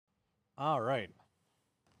All right.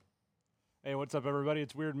 Hey, what's up, everybody?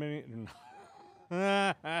 It's Weird Mini.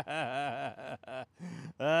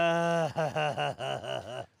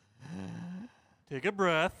 Take a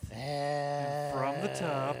breath. And from the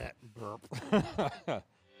top. Burp.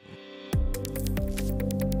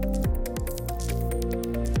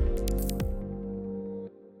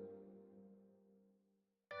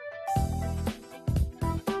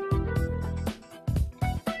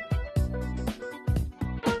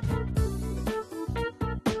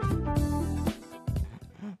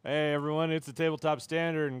 Hey, everyone. It's the Tabletop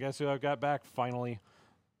Standard, and guess who I've got back finally?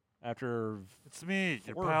 After It's me,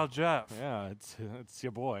 your Four. pal Jeff. Yeah, it's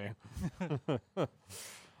your boy.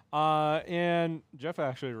 And Jeff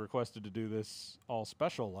actually requested to do this all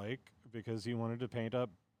special like because he wanted to paint up.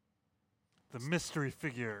 The mystery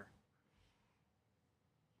figure.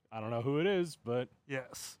 I don't know who it is, but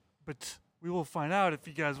Yes. But we will find out if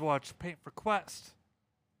you guys watch Paint for Quest.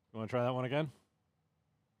 you want to try that one again?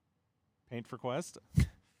 Paint for Quest?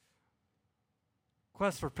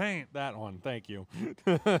 Quest for Paint. That one. Thank you.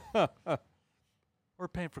 Or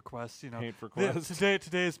Paint for Quest, you know. Paint for Quest.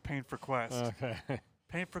 Today is Paint for Quest. Okay.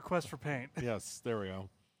 Paint for Quest for Paint. Yes, there we go.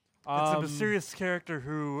 It's a mysterious character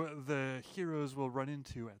who the heroes will run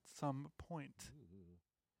into at some point.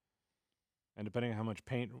 And depending on how much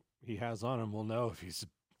paint he has on him, we'll know if he's,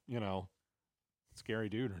 scary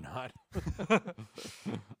dude or not.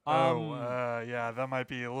 Yeah, that might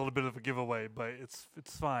be a little bit of a giveaway, but it's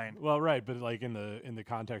fine. Well, right, but like in the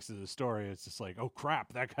context of the story, it's just like, oh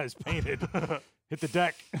crap, that guy's painted. Hit the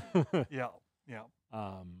deck. Yeah.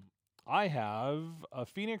 I have a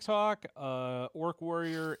Phoenix Hawk, Orc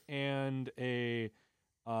Warrior, and a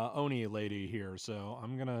Oni lady here. So I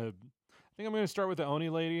think I'm gonna start with the Oni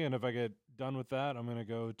lady, and if I get done with that, I'm gonna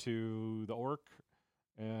go to the Orc,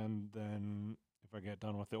 and then if I get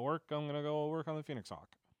done with the Orc, I'm gonna go work on the Phoenix Hawk.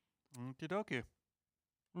 Okie dokie.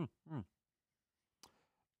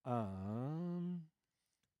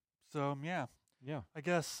 So yeah. Yeah. I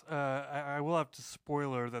guess I will have to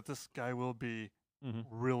spoiler that this guy will be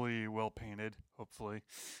really well painted, hopefully.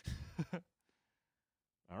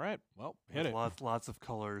 All right. Well, hit it. Lots of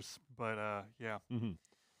colors, but yeah.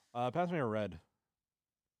 Pass me a red.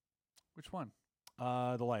 Which one?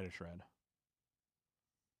 The lightest red.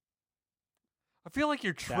 I feel like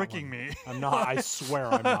you're tricking me. I'm not. I swear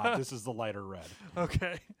I'm not. This is the lighter red.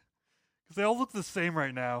 Okay. Because they all look the same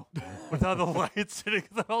right now without the lights hitting.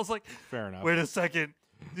 I was like, fair enough. Wait a second.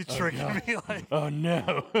 You tricking me? Like, oh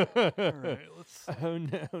no. all right, let's. Oh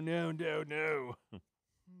no.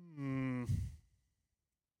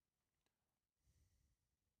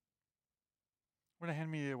 Want to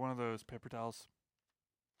hand me one of those paper towels?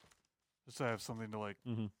 Just so I have something to like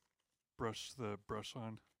brush the brush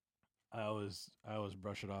on. I always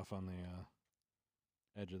brush it off on the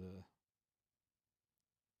edge of the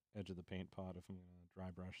paint pot if I'm gonna dry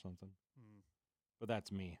brush something. But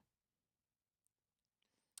that's me.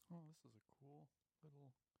 Oh, this is a cool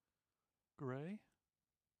little gray.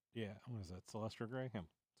 Yeah, what is that? Celestra gray? Yeah,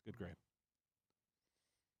 it's good gray.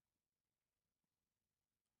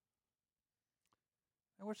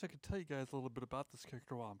 I wish I could tell you guys a little bit about this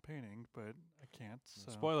character while I'm painting, but I can't.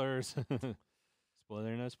 So. Spoilers.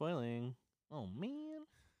 Spoiler, no spoiling. Oh man.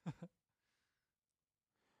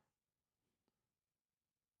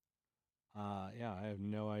 Yeah, I have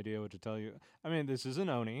no idea what to tell you. I mean, this is an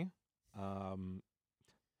Oni.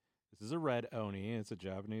 This is a red Oni. It's a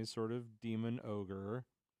Japanese sort of demon ogre.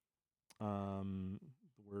 The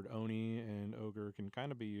word Oni and ogre can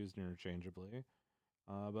kind of be used interchangeably.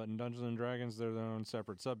 But in Dungeons and Dragons, they're their own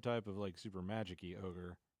separate subtype of like super magic-y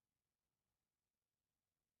ogre.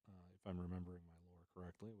 If I'm remembering my lore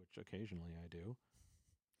correctly, which occasionally I do.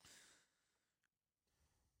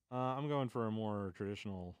 I'm going for a more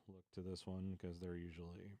traditional look to this one because they're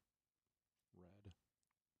usually red. Just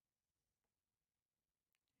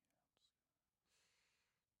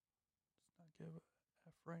not give a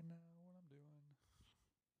F right now what I'm doing.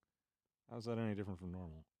 How's that any different from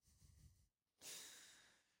normal?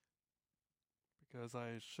 Because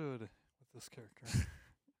I should with this character.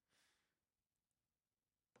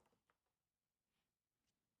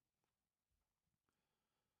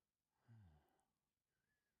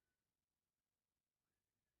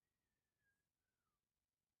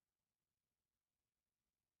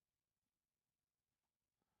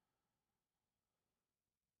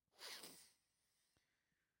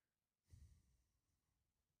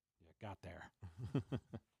 Got there.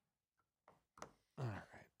 All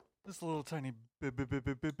right. This little tiny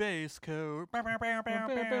base coat. What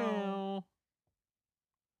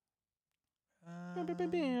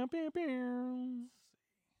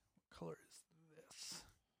color is this?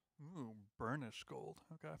 Ooh, Burnished gold.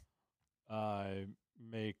 Okay.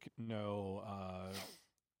 Make no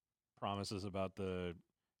promises about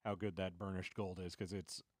how good that burnished gold is because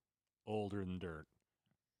it's older than dirt.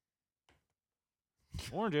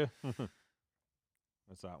 Warned you.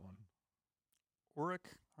 That's that one. Auric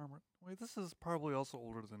armor. Wait, this is probably also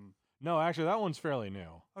older than. No, actually, that one's fairly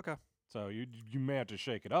new. Okay. So you may have to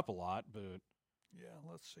shake it up a lot, but Yeah,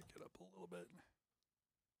 let's shake it up a little bit.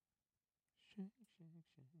 Shake it up. Shake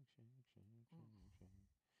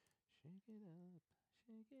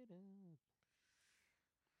it up.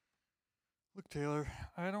 Look, Taylor,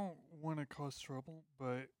 I don't want to cause trouble,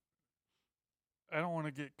 but I don't want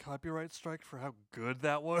to get copyright strike for how good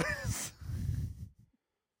that was.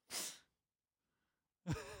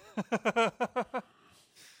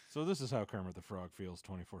 So this is how Kermit the Frog feels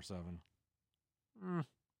 24/7. Man,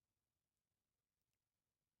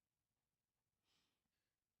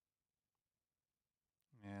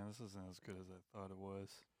 this isn't as good as I thought it was.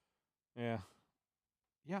 Yeah.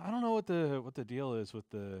 Yeah, I don't know what the deal is with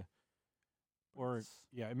the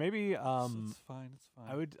maybe It's fine. It's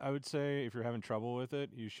fine. I would say if you're having trouble with it,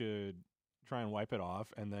 you should try and wipe it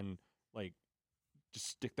off and then like just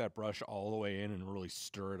stick that brush all the way in and really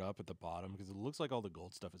stir it up at the bottom because it looks like all the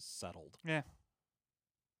gold stuff is settled. Yeah.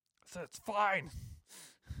 So it's fine.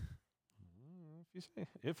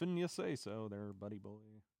 If and you say so, there, buddy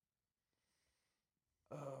boy.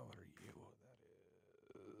 What are you? That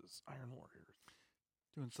is Iron Warriors.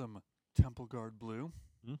 Doing some Temple Guard blue.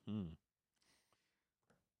 Mm-hmm.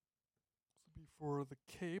 This will be for the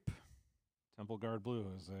cape. Temple Guard blue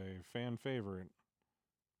is a fan favorite.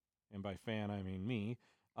 And by fan, I mean me.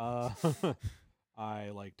 I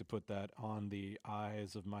like to put that on the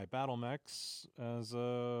eyes of my battle mechs as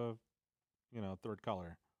a, third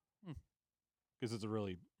color. Because it's a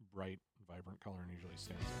really bright, vibrant color and usually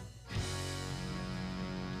stands out.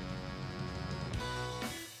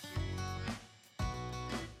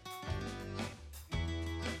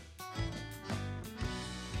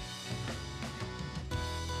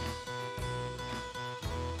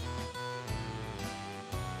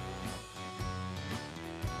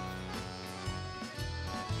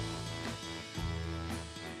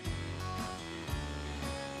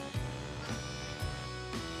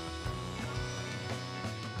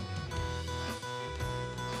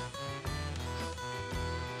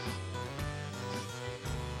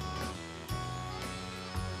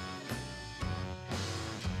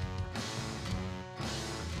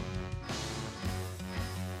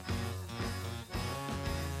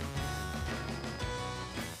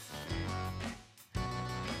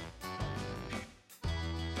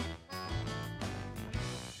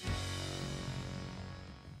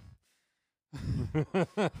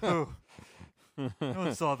 Oh. No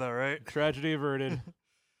one saw that, right? Tragedy averted.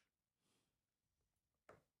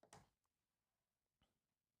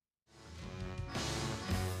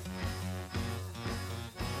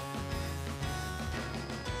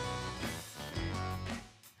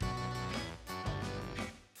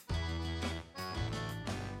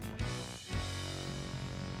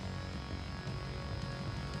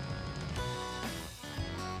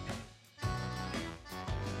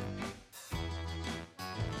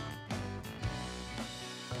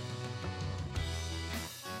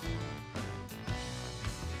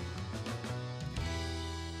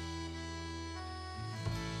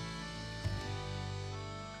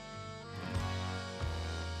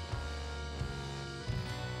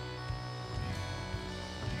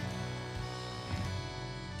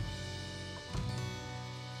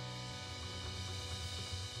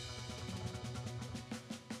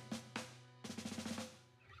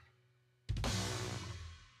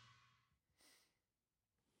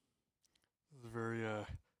 This is a very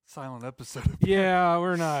silent episode. Yeah,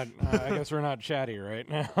 we're not. I guess we're not chatty right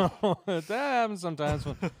now. That happens sometimes,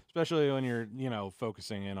 especially when you're,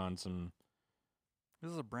 focusing in on some.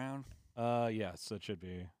 This is a brown. Yes, it should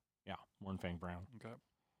be. Yeah, Mornfang brown. Okay.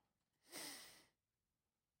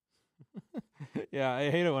 Yeah,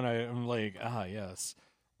 I hate it when I'm like, yes,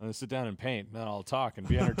 I'm gonna sit down and paint, and then I'll talk and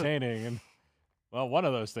be entertaining, and well, one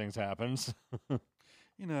of those things happens.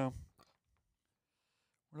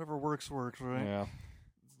 Whatever works, right? Yeah,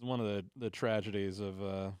 it's one of the tragedies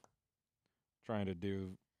of trying to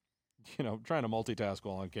do, trying to multitask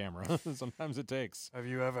while on camera. Sometimes it takes. Have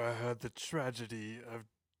you ever heard the tragedy of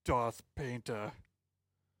Darth Painter?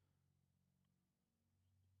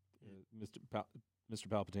 Mr.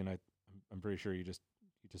 Palpatine, I'm pretty sure you just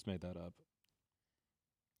made that up.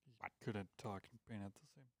 I couldn't talk and paint at the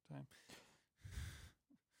same time.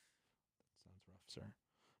 That sounds rough, sir.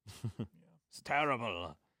 Yeah. It's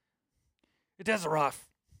terrible. It is rough.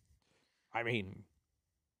 I mean,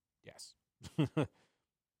 yes.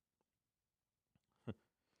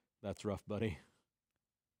 That's rough, buddy.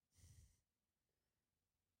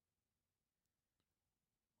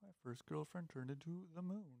 My first girlfriend turned into the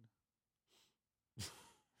moon.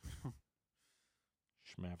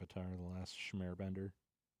 Schmavatar, the last Schmerbender.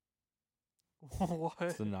 What?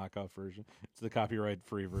 It's the knockoff version. It's the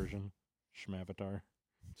copyright-free version. Schmavatar.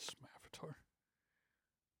 Smavatar.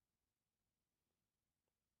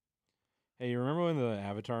 Hey, you remember when the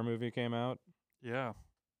Avatar movie came out? Yeah.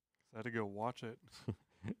 I had to go watch it.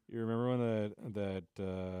 You remember when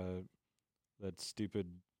that stupid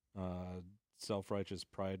self-righteous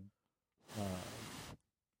pride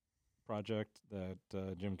project that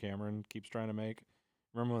Jim Cameron keeps trying to make?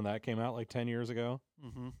 Remember when that came out like 10 years ago?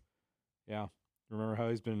 Mm-hmm. Yeah. Remember how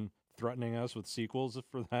he's been threatening us with sequels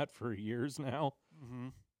for that for years now? Mm-hmm.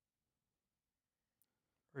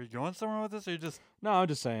 Are you going somewhere with this, or you just... No, I'm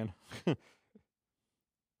just saying.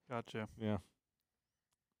 Gotcha. Yeah.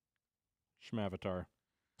 Schmavatar.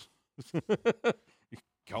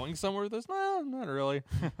 Going somewhere with this? No, not really.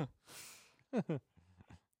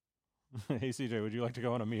 Hey, CJ, would you like to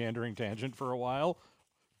go on a meandering tangent for a while?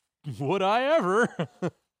 Would I ever?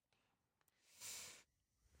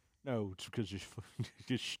 No, it's because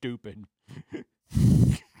you're stupid.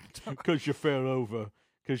 Because you fell over.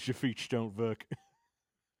 Because your feet don't work.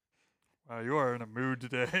 Wow, you are in a mood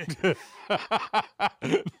today.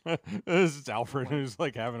 This is Alfred who's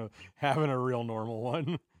like having a real normal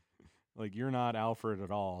one. Like, you're not Alfred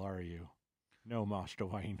at all, are you? No, Master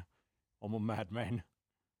Wayne. I'm a madman.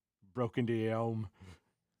 Broke into your home.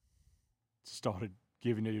 Started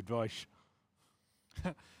giving you advice.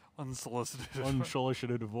 Unsolicited.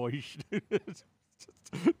 Unsolicited advice.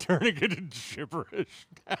 Turning it into gibberish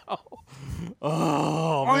now.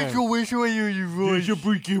 Oh, man. I wish I knew your voice.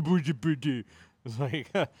 It's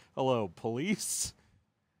like, hello, police?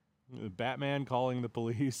 Batman calling the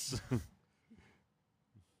police. I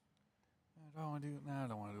don't want to do that. I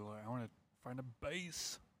don't want to do that. I want to find a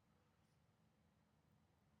base.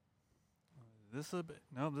 This a bit?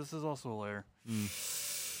 No, this is also a lair.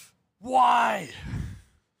 Why?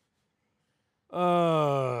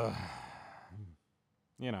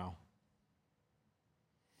 You know.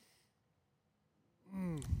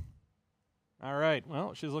 All right.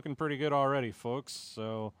 Well, she's looking pretty good already, folks.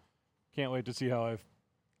 So can't wait to see how I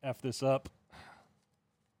F this up.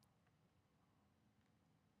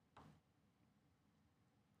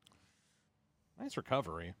 Nice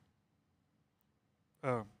recovery.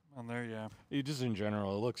 Oh, on there, yeah. Just in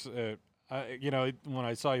general, it looks. When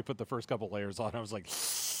I saw you put the first couple layers on, I was like,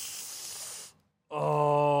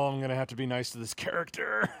 "Oh, I'm gonna have to be nice to this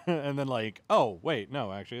character." And then, like, oh wait,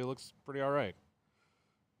 no, actually, it looks pretty all right.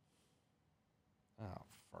 Oh,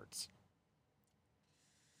 farts.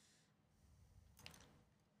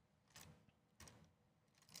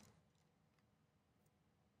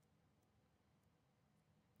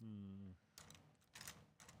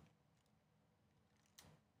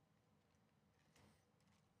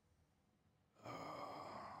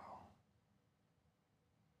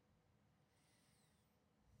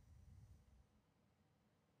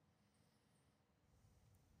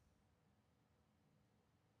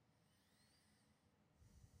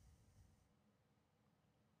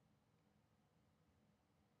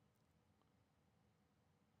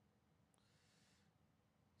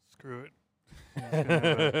 Screw it. I'm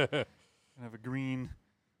gonna have a green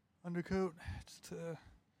undercoat just to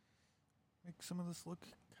make some of this look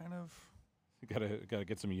kind of. Gotta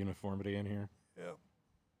get some uniformity in here. Yeah.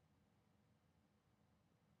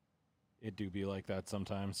 It do be like that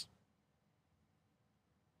sometimes.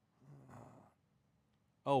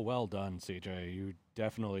 Oh, well done, CJ. You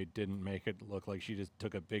definitely didn't make it look like she just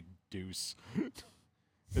took a big deuce.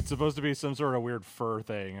 It's supposed to be some sort of weird fur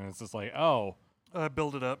thing, and it's just like, oh.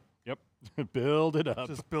 Build it up. Yep. Build it up.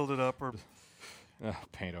 Just build it up, or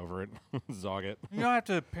paint over it. Zog it. you don't have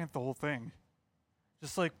to paint the whole thing.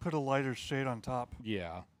 Just like put a lighter shade on top,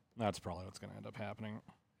 Yeah, that's probably what's going to end up happening.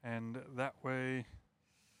 and that way,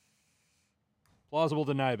 Plausible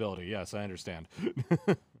deniability. Yes, I understand.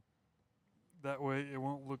 it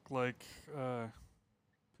won't look like.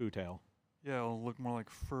 Poo tail. Yeah, it'll look more like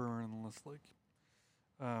fur and less like.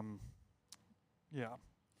 Yeah.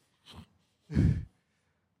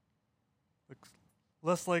 Looks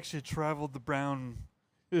less like she traveled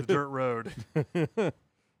the dirt road.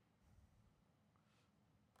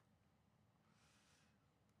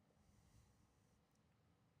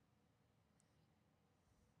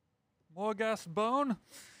 Morgas Bone,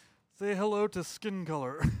 say hello to skin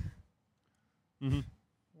color. Mm-hmm.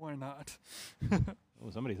 Why not? Oh,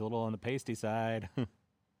 somebody's a little on the pasty side.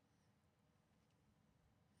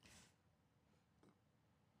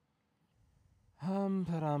 Let's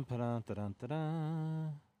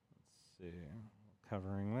see.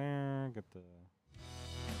 Covering there. Get the.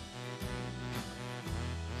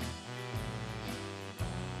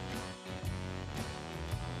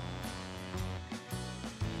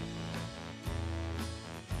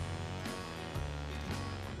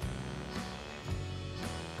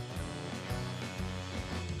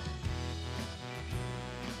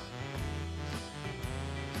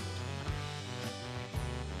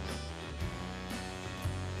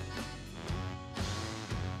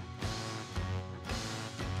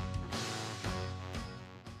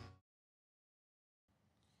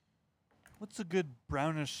 What's a good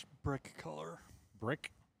brownish brick color?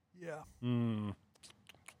 Brick? Yeah.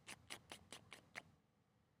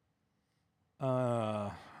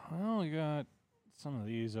 Well, we got some of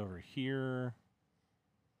these over here.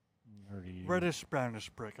 Reddish brownish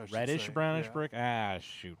brick, I should say. Reddish brownish Yeah. brick? Ah,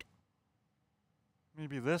 shoot.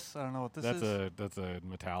 Maybe this? I don't know what this is. That's a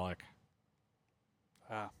metallic.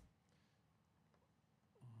 Ah.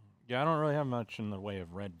 Yeah, I don't really have much in the way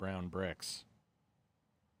of red-brown bricks.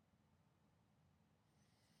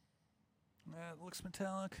 It looks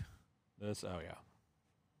metallic. This? Oh, yeah.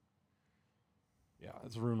 Yeah,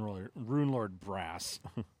 it's Rune Lord brass.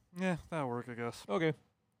 Yeah, that'll work, I guess. Okay.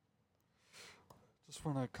 Just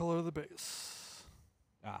want to color the base.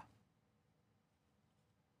 Ah.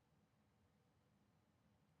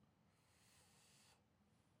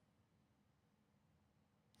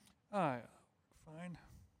 Ah, fine.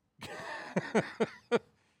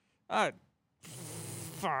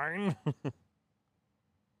 Fine.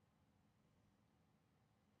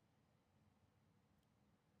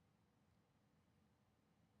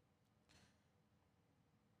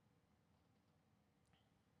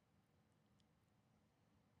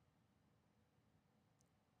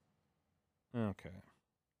 Okay.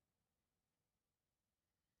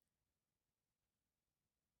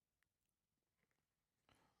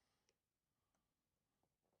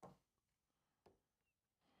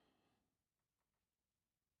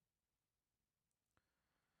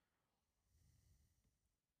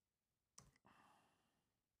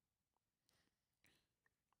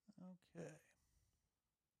 Okay.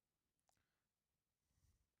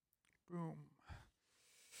 Boom.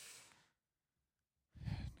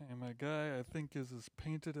 And my guy, I think, is as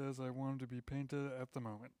painted as I want him to be painted at the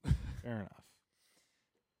moment. Fair enough.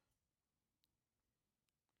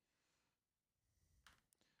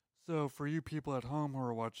 So, for you people at home who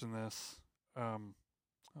are watching this, oh,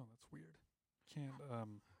 that's weird.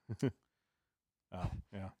 Can't, Oh,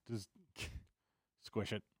 yeah. Just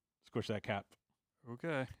squish it. Squish that cap.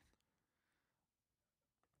 okay.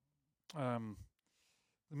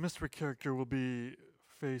 The mystery character will be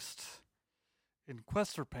faced in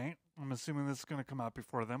Quester paint. I'm assuming this is going to come out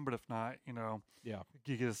before then, but if not, Yeah.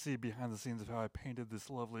 you get to see behind the scenes of how I painted this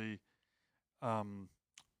lovely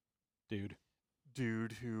dude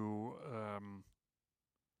who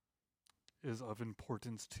is of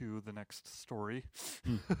importance to the next story.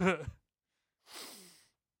 All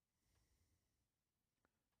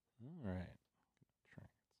right.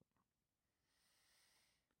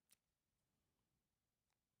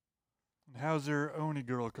 How's your Oni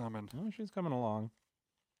girl coming? Oh, she's coming along.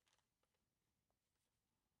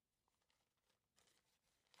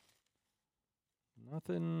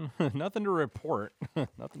 Nothing to report.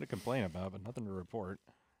 Nothing to complain about, but nothing to report.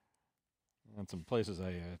 And some places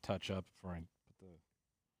I touch up before I put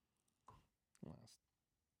the last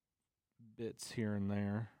bits here and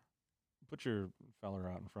there. Put your feller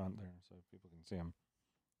out in front there so people can see him.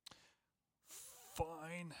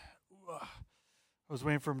 Fine. Ugh. I was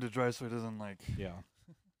waiting for him to dry so he doesn't Yeah.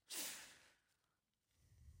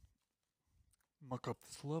 muck up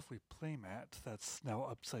this lovely playmat that's now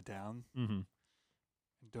upside down. Mm-hmm.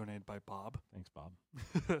 And donated by Bob. Thanks, Bob.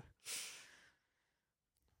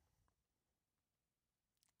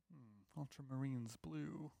 Ultramarines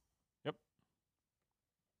blue. Yep.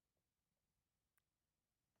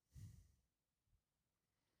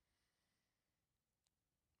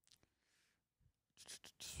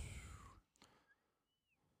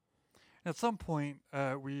 At some point,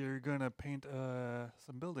 we are going to paint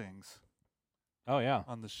some buildings Oh, yeah.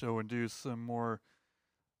 on the show and do some more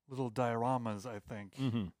little dioramas, I think.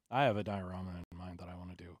 Mm-hmm. I have a diorama in mind that I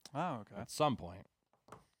want to do Oh, okay. at some point.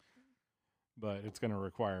 But it's going to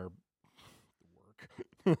require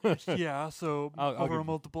work. Yeah, so I'll over give-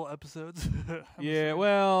 multiple episodes. Yeah, assuming.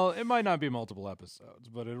 well, it might not be multiple episodes,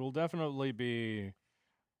 but it will definitely be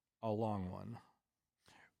a long one.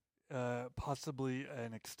 Possibly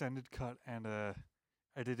an extended cut and a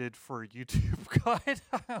edited for YouTube cut.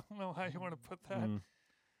 I don't know how you want to put that.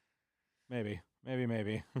 Maybe.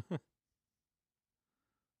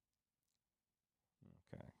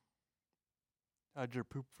 How'd your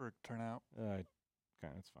poop work turn out? Okay,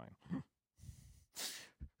 it's fine.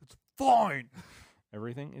 It's fine.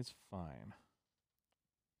 Everything is fine.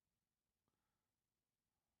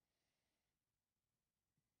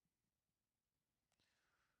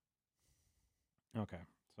 Okay,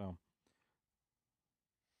 so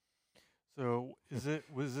So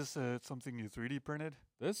was this something you 3D printed?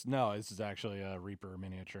 this is actually a Reaper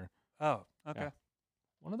miniature. Oh, okay. Yeah.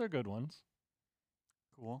 One of their good ones.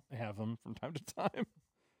 Cool. I have them from time to time.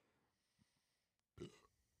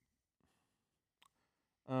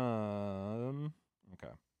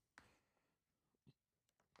 Okay.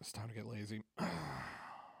 It's time to get lazy.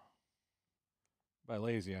 By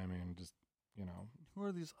lazy, I mean just, Who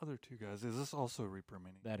are these other two guys? Is this also a Reaper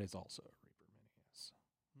Mini? that is also a Reaper Mini, yes.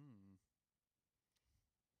 Hmm.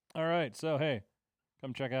 All right, so hey,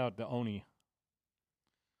 come check out the Oni.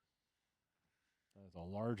 That is a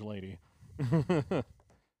large lady.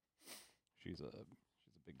 She's a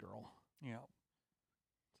big girl. Yeah.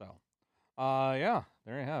 So, yeah,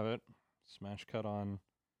 there you have it. Smash cut on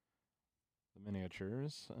the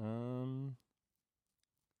miniatures. Don't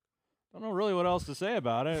know really what else to say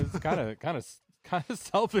about it. It's kind of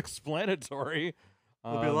self-explanatory.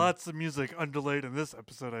 There'll be lots of music underlaid in this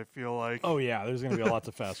episode, I feel like. Oh yeah, there's gonna be lots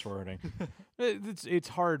of fast forwarding. It's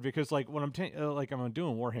hard because like when I'm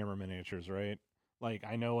doing Warhammer miniatures, right? Like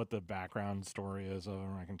I know what the background story is of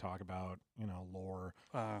them. I can talk about lore,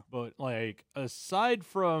 but like aside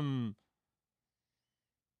from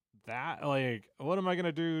that, like what am I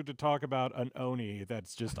gonna do to talk about an Oni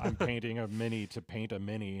that's just I'm painting a mini to paint a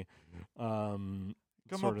mini? Come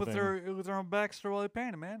up with their own backstory while you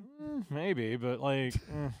paint it, man. Maybe, but like,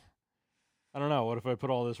 I don't know. What if I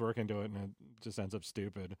put all this work into it and it just ends up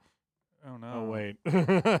stupid? Oh no. Oh wait.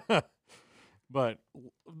 But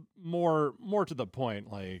more to the point,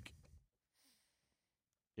 like,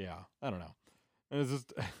 yeah, I don't know. It's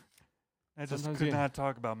just I just could not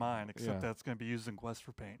talk about mine, except that's going to be used in Quest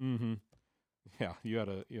for Paint. Mm-hmm. Yeah, you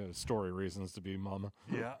had story reasons to be mum.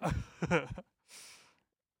 Yeah.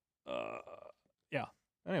 Yeah.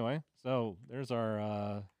 Anyway, so there's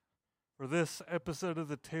our for this episode of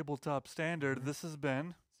the Tabletop Standard. This has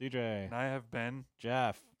been CJ, and I have been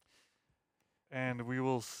Jeff, and we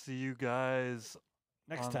will see you guys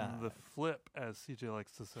next on time. the flip, as CJ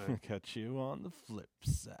likes to say. Catch you on the flip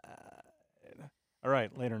side. All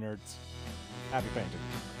right, later, nerds. Happy painting.